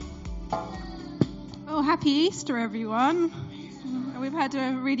Well, happy Easter, everyone. We've had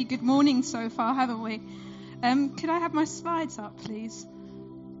a really good morning so far, haven't we? Could I have my slides up, please?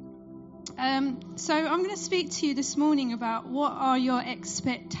 So I'm going to speak to you this morning about what are your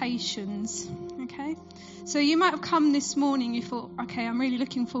expectations, okay? So you might have come this morning, you thought, okay, I'm really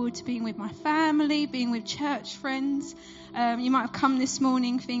looking forward to being with my family, being with church friends. You might have come this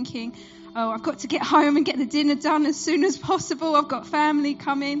morning thinking, oh, I've got to get home and get the dinner done as soon as possible. I've got family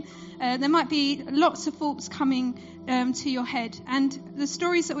coming. There might be lots of thoughts coming to your head. And the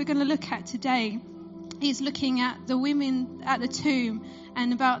stories that we're going to look at today is looking at the women at the tomb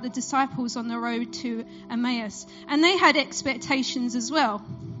and about the disciples on the road to Emmaus. And they had expectations as well.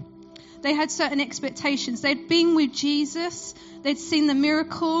 They had certain expectations. They'd been with Jesus. They'd seen the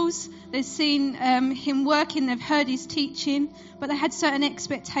miracles. They'd seen him working. They've heard his teaching. But they had certain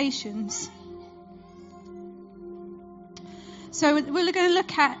expectations. So we're going to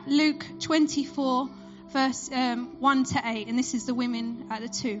look at Luke 24, verse 1 to 8. And this is the women at the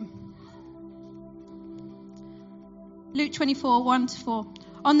tomb. Luke 24, 1 to 4.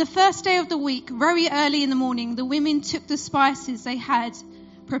 On the first day of the week, very early in the morning, the women took the spices they had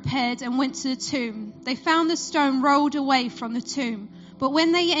prepared and went to the tomb. They found the stone rolled away from the tomb. But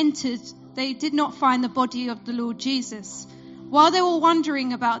when they entered, they did not find the body of the Lord Jesus. While they were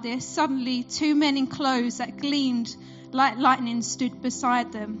wondering about this, suddenly 2 men in clothes that gleamed like lightning stood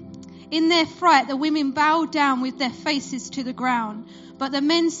beside them. In their fright, the women bowed down with their faces to the ground. But the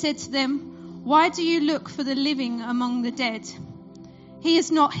men said to them, "Why do you look for the living among the dead? He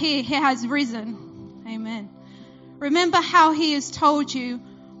is not here, he has risen." Amen. Remember how he has told you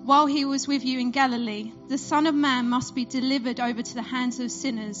while he was with you in Galilee, the Son of Man must be delivered over to the hands of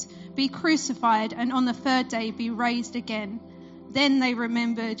sinners, be crucified, and on the third day be raised again. Then they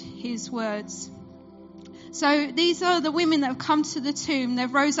remembered his words. So these are the women that have come to the tomb.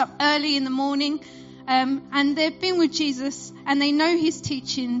 They've rose up early in the morning and they've been with Jesus and they know his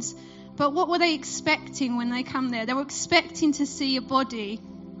teachings. But what were they expecting when they come there? They were expecting to see a body.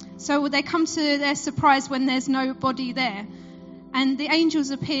 So they come to their surprise when there's no body there. And the angels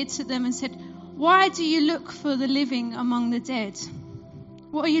appeared to them and said, "Why do you look for the living among the dead?"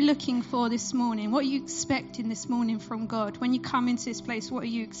 What are you looking for this morning? What are you expecting this morning from God? When you come into this place, what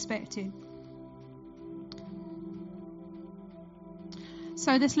are you expecting?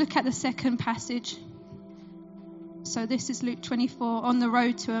 So let's look at the second passage. So this is Luke 24, on the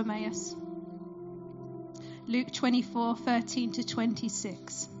road to Emmaus. Luke 24, 13 to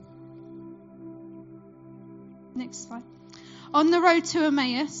 26. Next slide. On the road to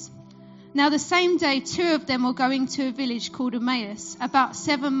Emmaus. Now the same day, 2 of them were going to a village called Emmaus, about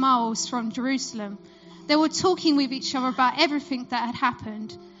 7 miles from Jerusalem. They were talking with each other about everything that had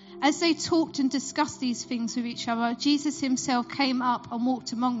happened. As they talked and discussed these things with each other, Jesus himself came up and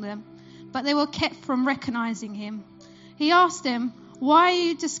walked among them, but they were kept from recognizing him. He asked them, "Why are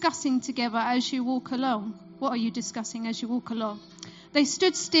you discussing together as you walk along?" What are you discussing as you walk along? They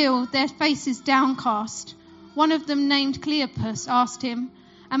stood still, their faces downcast. One of them, named Cleopas, asked him,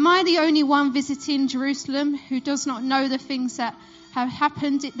 "Am I the only one visiting Jerusalem who does not know the things that have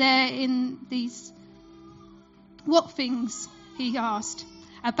happened there in these?" "What things?" he asked.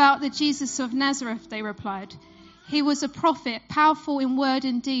 "About the Jesus of Nazareth," they replied. "He was a prophet, powerful in word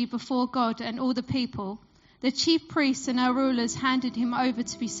and deed before God and all the people. The chief priests and our rulers handed him over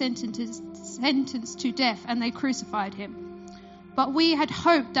to be sentenced to death, and they crucified him. But we had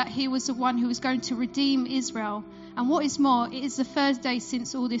hoped that he was the one who was going to redeem Israel. And what is more, it is the third day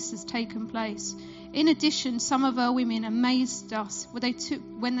since all this has taken place. In addition, some of our women amazed us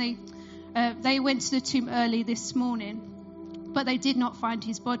when they went to the tomb early this morning, but they did not find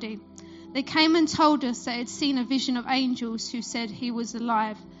his body. They came and told us they had seen a vision of angels who said he was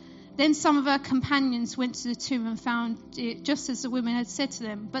alive. Then some of our companions went to the tomb and found it just as the women had said to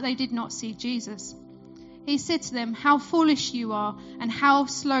them, but they did not see Jesus." He said to them, "How foolish you are, and how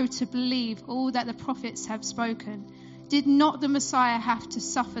slow to believe all that the prophets have spoken. Did not the Messiah have to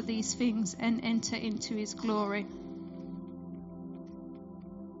suffer these things and enter into his glory?"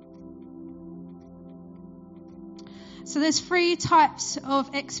 So there's 3 types of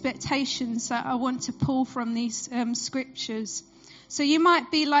expectations that I want to pull from these scriptures. So you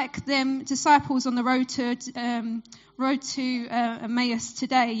might be like them disciples on the road to Emmaus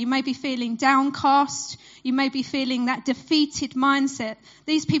today. You may be feeling downcast. You may be feeling that defeated mindset.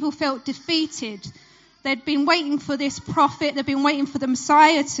 These people felt defeated. They'd been waiting for this prophet. They've been waiting for the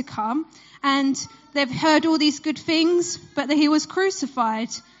Messiah to come. And they've heard all these good things, but that he was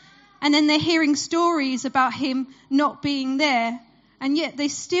crucified. And then they're hearing stories about him not being there. And yet they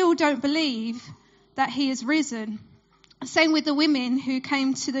still don't believe that he is risen. Same with the women who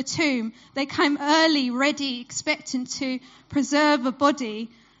came to the tomb. They came early, ready, expectant to preserve a body.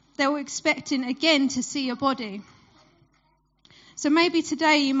 They were expecting again to see a body. So maybe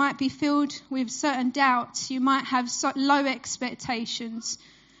today you might be filled with certain doubts. You might have low expectations.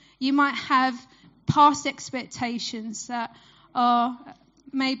 You might have past expectations that are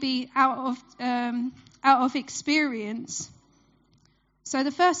maybe out of experience. So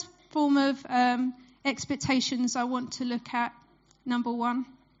the first form of expectations I want to look at, number one,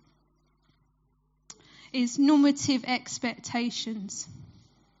 is normative expectations.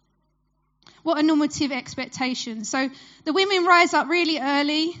 What are normative expectations? So the women rise up really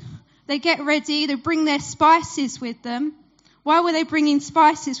early, they get ready, they bring their spices with them. Why were they bringing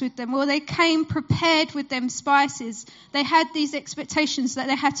spices with them? Well, they came prepared with them spices. They had these expectations that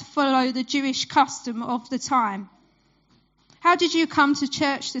they had to follow the Jewish custom of the time. How did you come to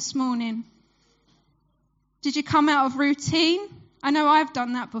church this morning? Did you come out of routine? I know I've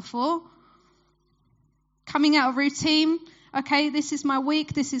done that before. Coming out of routine, okay, this is my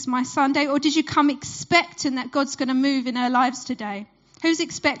week, this is my Sunday. Or did you come expecting that God's going to move in our lives today? Who's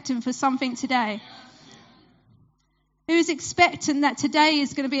expecting for something today? Who's expecting that today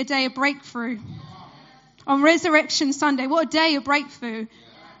is going to be a day of breakthrough? On Resurrection Sunday, what a day of breakthrough.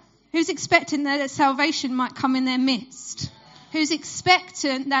 Who's expecting that salvation might come in their midst? Who's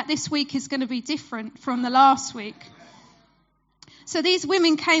expectant that this week is going to be different from the last week? So these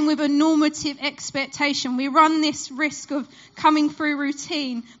women came with a normative expectation. We run this risk of coming through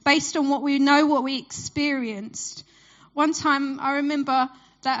routine based on what we know, what we experienced. One time I remember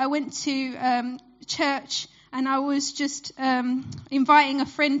that I went to church and I was just inviting a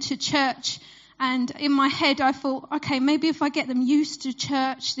friend to church. And in my head, I thought, okay, maybe if I get them used to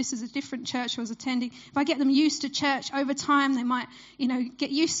church, this is a different church I was attending. If I get them used to church over time, they might, get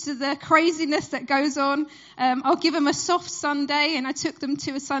used to the craziness that goes on. I'll give them a soft Sunday. And I took them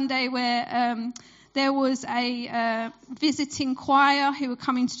to a Sunday where there was a visiting choir who were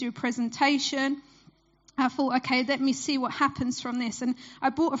coming to do a presentation. I thought, okay, let me see what happens from this. And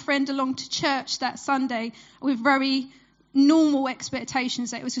I brought a friend along to church that Sunday with very normal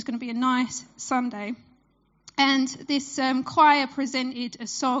expectations that it was just going to be a nice Sunday. And this choir presented a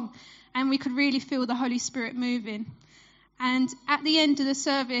song, and we could really feel the Holy Spirit moving. And at the end of the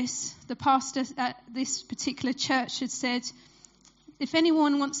service, the pastor at this particular church had said, if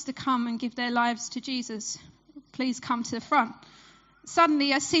anyone wants to come and give their lives to Jesus, please come to the front.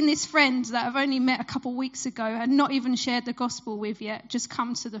 Suddenly, I've seen this friend that I've only met a couple of weeks ago and not even shared the gospel with yet, just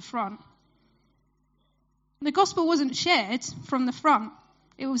come to the front. The gospel wasn't shared from the front.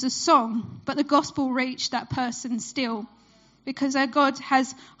 It was a song, but the gospel reached that person still, because our God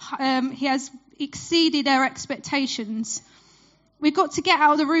has exceeded our expectations. We've got to get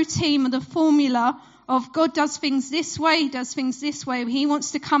out of the routine of the formula of God does things this way, he does things this way. He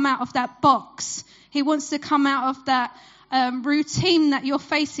wants to come out of that box. He wants to come out of that routine that you're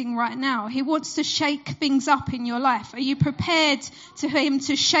facing right now. He wants to shake things up in your life. Are you prepared to him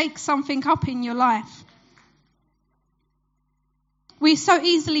to shake something up in your life? We so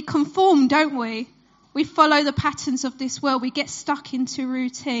easily conform, don't we? We follow the patterns of this world. We get stuck into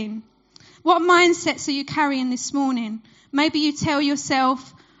routine. What mindsets are you carrying this morning? Maybe you tell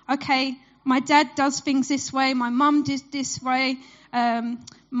yourself, okay, my dad does things this way, my mum did this way,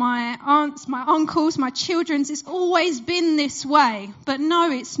 my aunts, my uncles, my children's, it's always been this way. But no,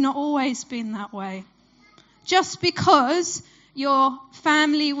 it's not always been that way. Just because your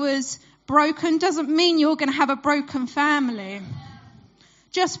family was broken doesn't mean you're going to have a broken family.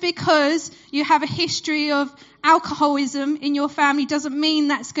 Just because you have a history of alcoholism in your family doesn't mean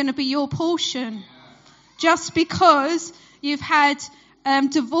that's going to be your portion. Just because you've had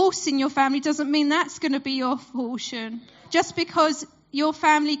divorce in your family doesn't mean that's going to be your portion. Just because your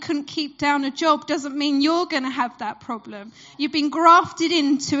family couldn't keep down a job doesn't mean you're going to have that problem. You've been grafted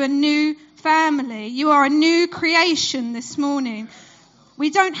into a new family. You are a new creation this morning. We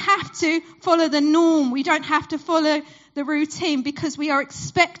don't have to follow the norm. We don't have to follow the routine, because we are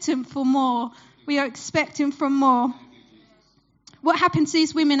expectant for more. We are expecting from more. What happened to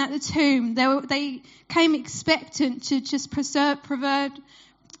these women at the tomb? They came expectant to just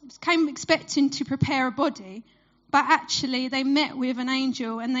came expecting to prepare a body, but actually they met with an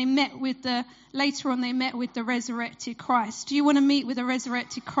angel, and later on they met with the resurrected Christ. Do you want to meet with the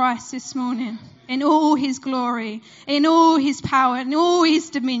resurrected Christ this morning? In all his glory, in all his power, in all his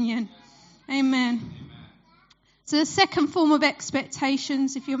dominion. Amen. So the second form of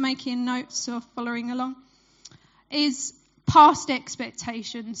expectations, if you're making notes or following along, is past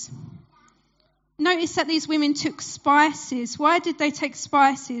expectations. Notice that these women took spices. Why did they take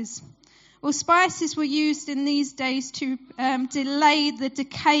spices? Well, spices were used in these days to delay the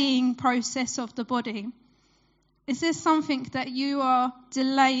decaying process of the body. Is there something that you are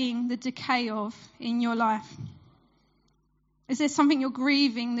delaying the decay of in your life? Is there something you're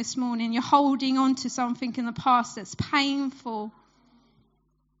grieving this morning? You're holding on to something in the past that's painful.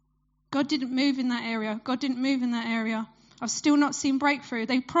 God didn't move in that area. God didn't move in that area. I've still not seen breakthrough.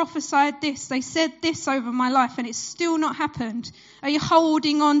 They prophesied this. They said this over my life and it's still not happened. Are you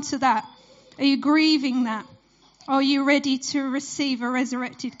holding on to that? Are you grieving that? Or are you ready to receive a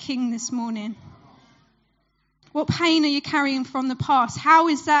resurrected King this morning? What pain are you carrying from the past? How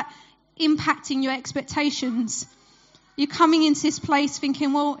is that impacting your expectations? You're coming into this place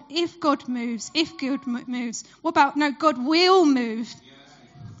thinking, well, if God moves, what about, no, God will move.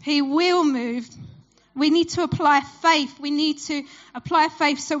 He will move. We need to apply faith. We need to apply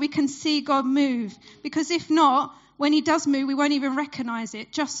faith so we can see God move. Because if not, when he does move, we won't even recognize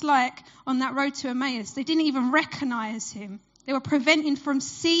it. Just like on that road to Emmaus, they didn't even recognize him. They were prevented from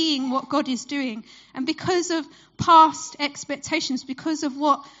seeing what God is doing. And because of past expectations, because of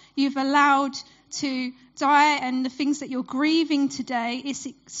what you've allowed to die and the things that you're grieving today, it's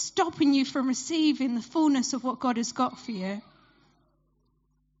stopping you from receiving the fullness of what God has got for you.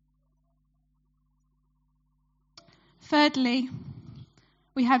 Thirdly,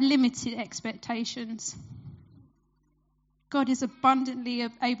 we have limited expectations. God is abundantly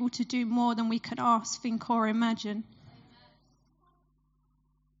able to do more than we can ask, think, or imagine.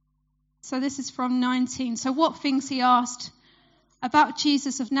 So this is from 19. So what things he asked? About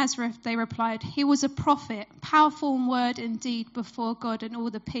Jesus of Nazareth, they replied, he was a prophet, powerful in word and deed before God and all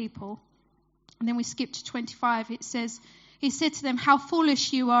the people. And then we skip to 25. It says, he said to them, how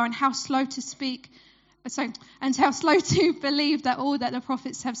foolish you are and how slow to believe that all that the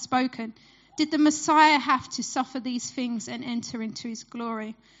prophets have spoken. Did the Messiah have to suffer these things and enter into his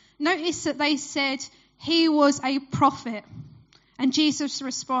glory? Notice that they said he was a prophet. And Jesus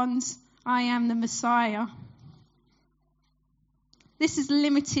responds, I am the Messiah. This is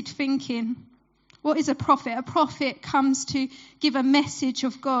limited thinking. What is a prophet? A prophet comes to give a message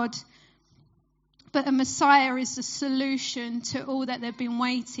of God. But a Messiah is the solution to all that they've been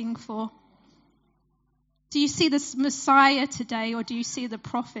waiting for. Do you see this Messiah today or do you see the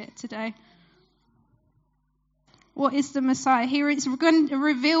prophet today? What is the Messiah? Here it's going to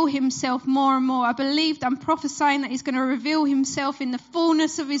reveal himself more and more. I'm prophesying that he's going to reveal himself in the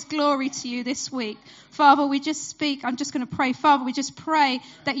fullness of his glory to you this week. Father, we just speak. I'm just going to pray. Father, we just pray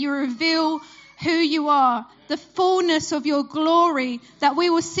that you reveal who you are, the fullness of your glory, that we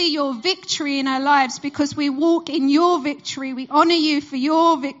will see your victory in our lives because we walk in your victory. We honor you for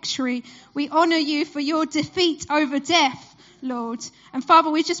your victory. We honor you for your defeat over death, Lord. And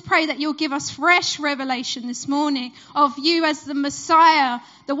Father, we just pray that you'll give us fresh revelation this morning of you as the Messiah,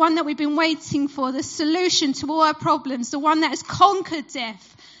 the one that we've been waiting for, the solution to all our problems, the one that has conquered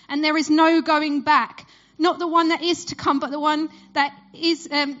death and there is no going back. Not the one that is to come, but the one that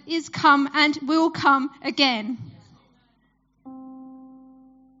is come and will come again.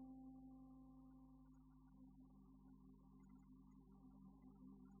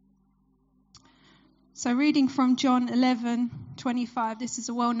 So reading from John 11:25, this is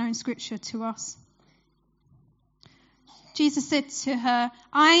a well-known scripture to us. Jesus said to her,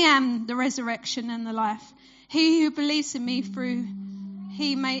 I am the resurrection and the life. He who believes in me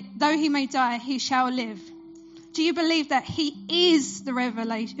though he may die, he shall live. Do you believe that he is the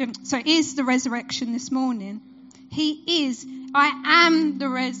resurrection this morning? He is. I am the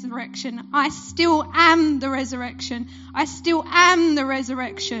resurrection. I still am the resurrection. I still am the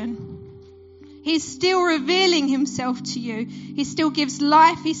resurrection. He's still revealing himself to you. He still gives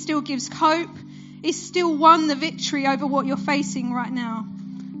life. He still gives hope. He still won the victory over what you're facing right now.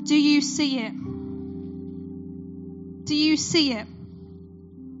 Do you see it? Do you see it?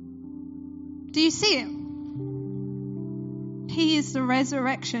 Do you see it? He is the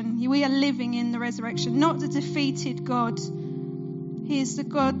resurrection. We are living in the resurrection, not the defeated God. He is the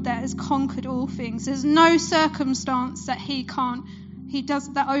God that has conquered all things. There's no circumstance that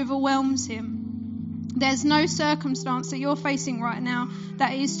that overwhelms him. There's no circumstance that you're facing right now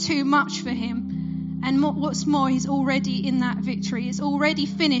that is too much for him. And what's more, he's already in that victory. It's already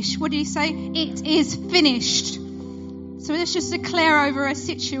finished. What did he say? It is finished. So let's just declare over a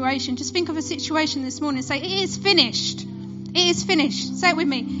situation. Just think of a situation this morning and say, it is finished. It is finished. Say it with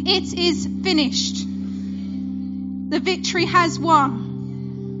me. It is finished. The victory has won.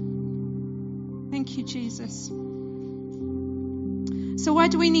 Thank you, Jesus. So why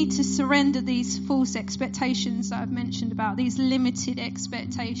do we need to surrender these false expectations that I've mentioned about, these limited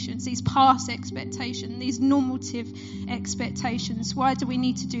expectations, these past expectations, these normative expectations? Why do we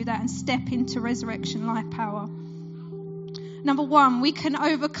need to do that and step into resurrection life power? Number one, we can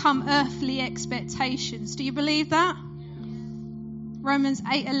overcome earthly expectations. Do you believe that? Romans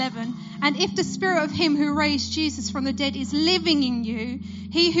 8:11. And if the spirit of him who raised Jesus from the dead is living in you,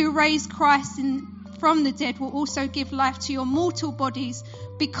 he who raised Christ from the dead will also give life to your mortal bodies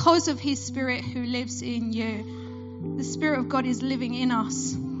because of his spirit who lives in you. The Spirit of God is living in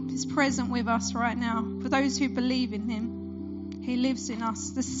us. He's present with us right now. For those who believe in him, he lives in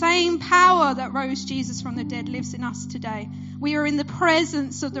us. The same power that rose Jesus from the dead lives in us today. We are in the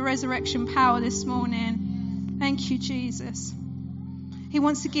presence of the resurrection power this morning. Thank you, Jesus. He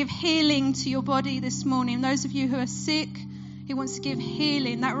wants to give healing to your body this morning. Those of you who are sick, he wants to give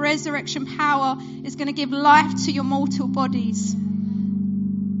healing. That resurrection power is going to give life to your mortal bodies.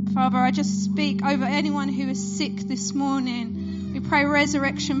 Father, I just speak over anyone who is sick this morning. We pray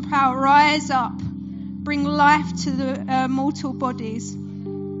resurrection power, rise up, bring life to the mortal bodies.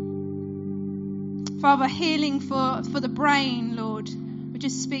 Father, healing for the brain, Lord. We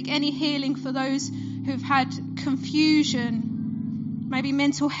just speak any healing for those who've had confusion, maybe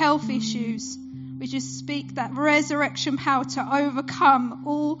mental health issues. We just speak that resurrection power to overcome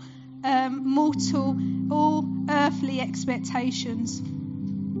all mortal, all earthly expectations.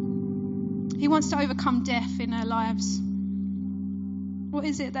 He wants to overcome death in our lives. What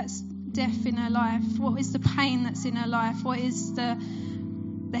is it that's death in our life? What is the pain that's in our life? What is the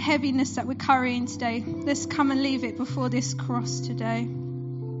heaviness that we're carrying today? Let's come and leave it before this cross today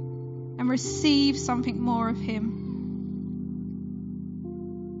and receive something more of him.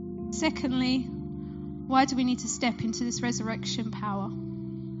 Secondly, why do we need to step into this resurrection power?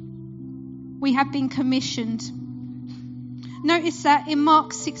 We have been commissioned. Notice that in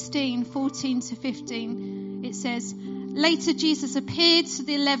Mark 16:14-15, it says, later Jesus appeared to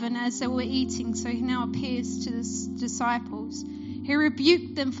the 11 as they were eating, so he now appears to the disciples. He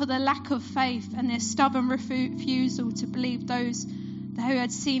rebuked them for their lack of faith and their stubborn refusal to believe those who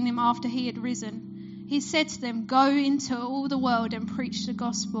had seen him after he had risen. He said to them, go into all the world and preach the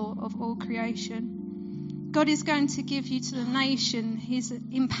gospel of all creation. God is going to give you to the nation. He's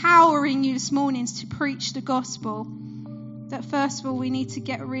empowering you this morning to preach the gospel. That first of all, we need to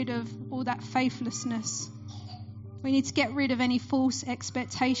get rid of all that faithlessness. We need to get rid of any false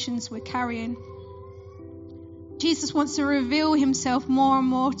expectations we're carrying. Jesus wants to reveal himself more and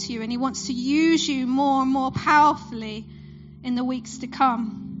more to you, and he wants to use you more and more powerfully in the weeks to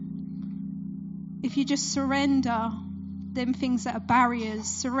come. If you just surrender them things that are barriers,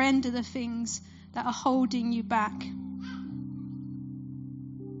 surrender the things that are holding you back.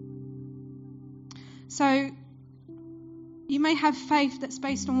 So you may have faith that's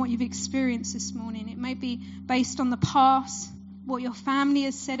based on what you've experienced this morning. It may be based on the past, what your family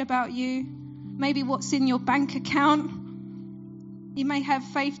has said about you, maybe what's in your bank account. You may have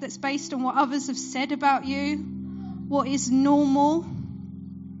faith that's based on what others have said about you, what is normal.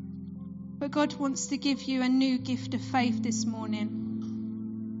 But God wants to give you a new gift of faith this morning.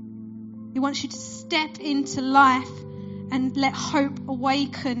 He wants you to step into life and let hope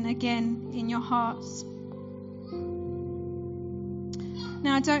awaken again in your hearts.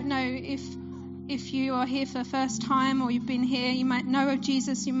 Now, I don't know if you are here for the first time or you've been here, you might know of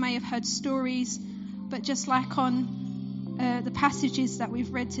Jesus, you may have heard stories, but just like on the passages that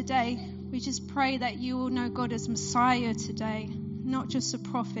we've read today, we just pray that you will know God as Messiah today, not just a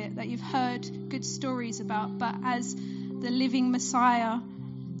prophet that you've heard good stories about, but as the living Messiah,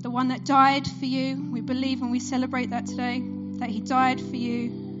 the one that died for you. We believe and we celebrate that today, that he died for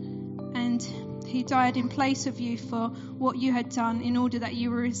you and he died in place of you for what you had done in order that you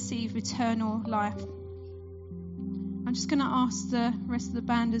will receive eternal life. I'm just going to ask the rest of the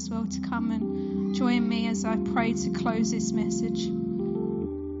band as well to come and join me as I pray to close this message.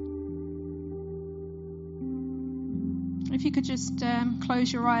 If you could just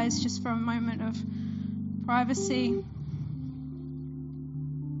close your eyes just for a moment of privacy.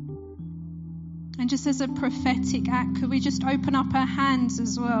 And just as a prophetic act, could we just open up our hands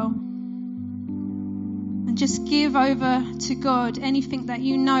as well? And just give over to God anything that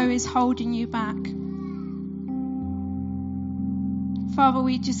you know is holding you back. Father,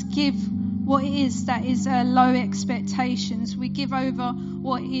 we just give what it is that is low expectations. We give over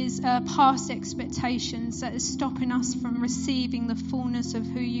what is past expectations that is stopping us from receiving the fullness of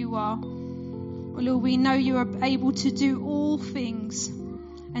who you are. Well, Lord, we know you are able to do all things.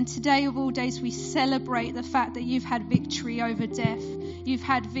 And today of all days, we celebrate the fact that you've had victory over death. You've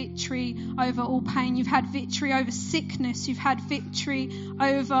had victory over all pain. You've had victory over sickness. You've had victory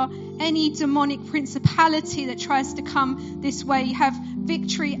over any demonic principality that tries to come this way. You have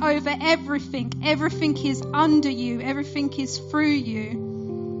victory over everything. Everything is under you. Everything is through you.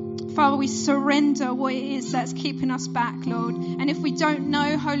 Father, we surrender what it is that's keeping us back, Lord. And if we don't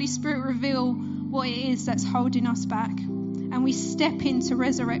know, Holy Spirit, reveal what it is that's holding us back. And we step into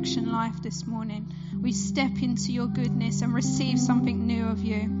resurrection life this morning. We step into your goodness and receive something new of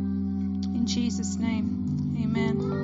you. In Jesus' name, amen.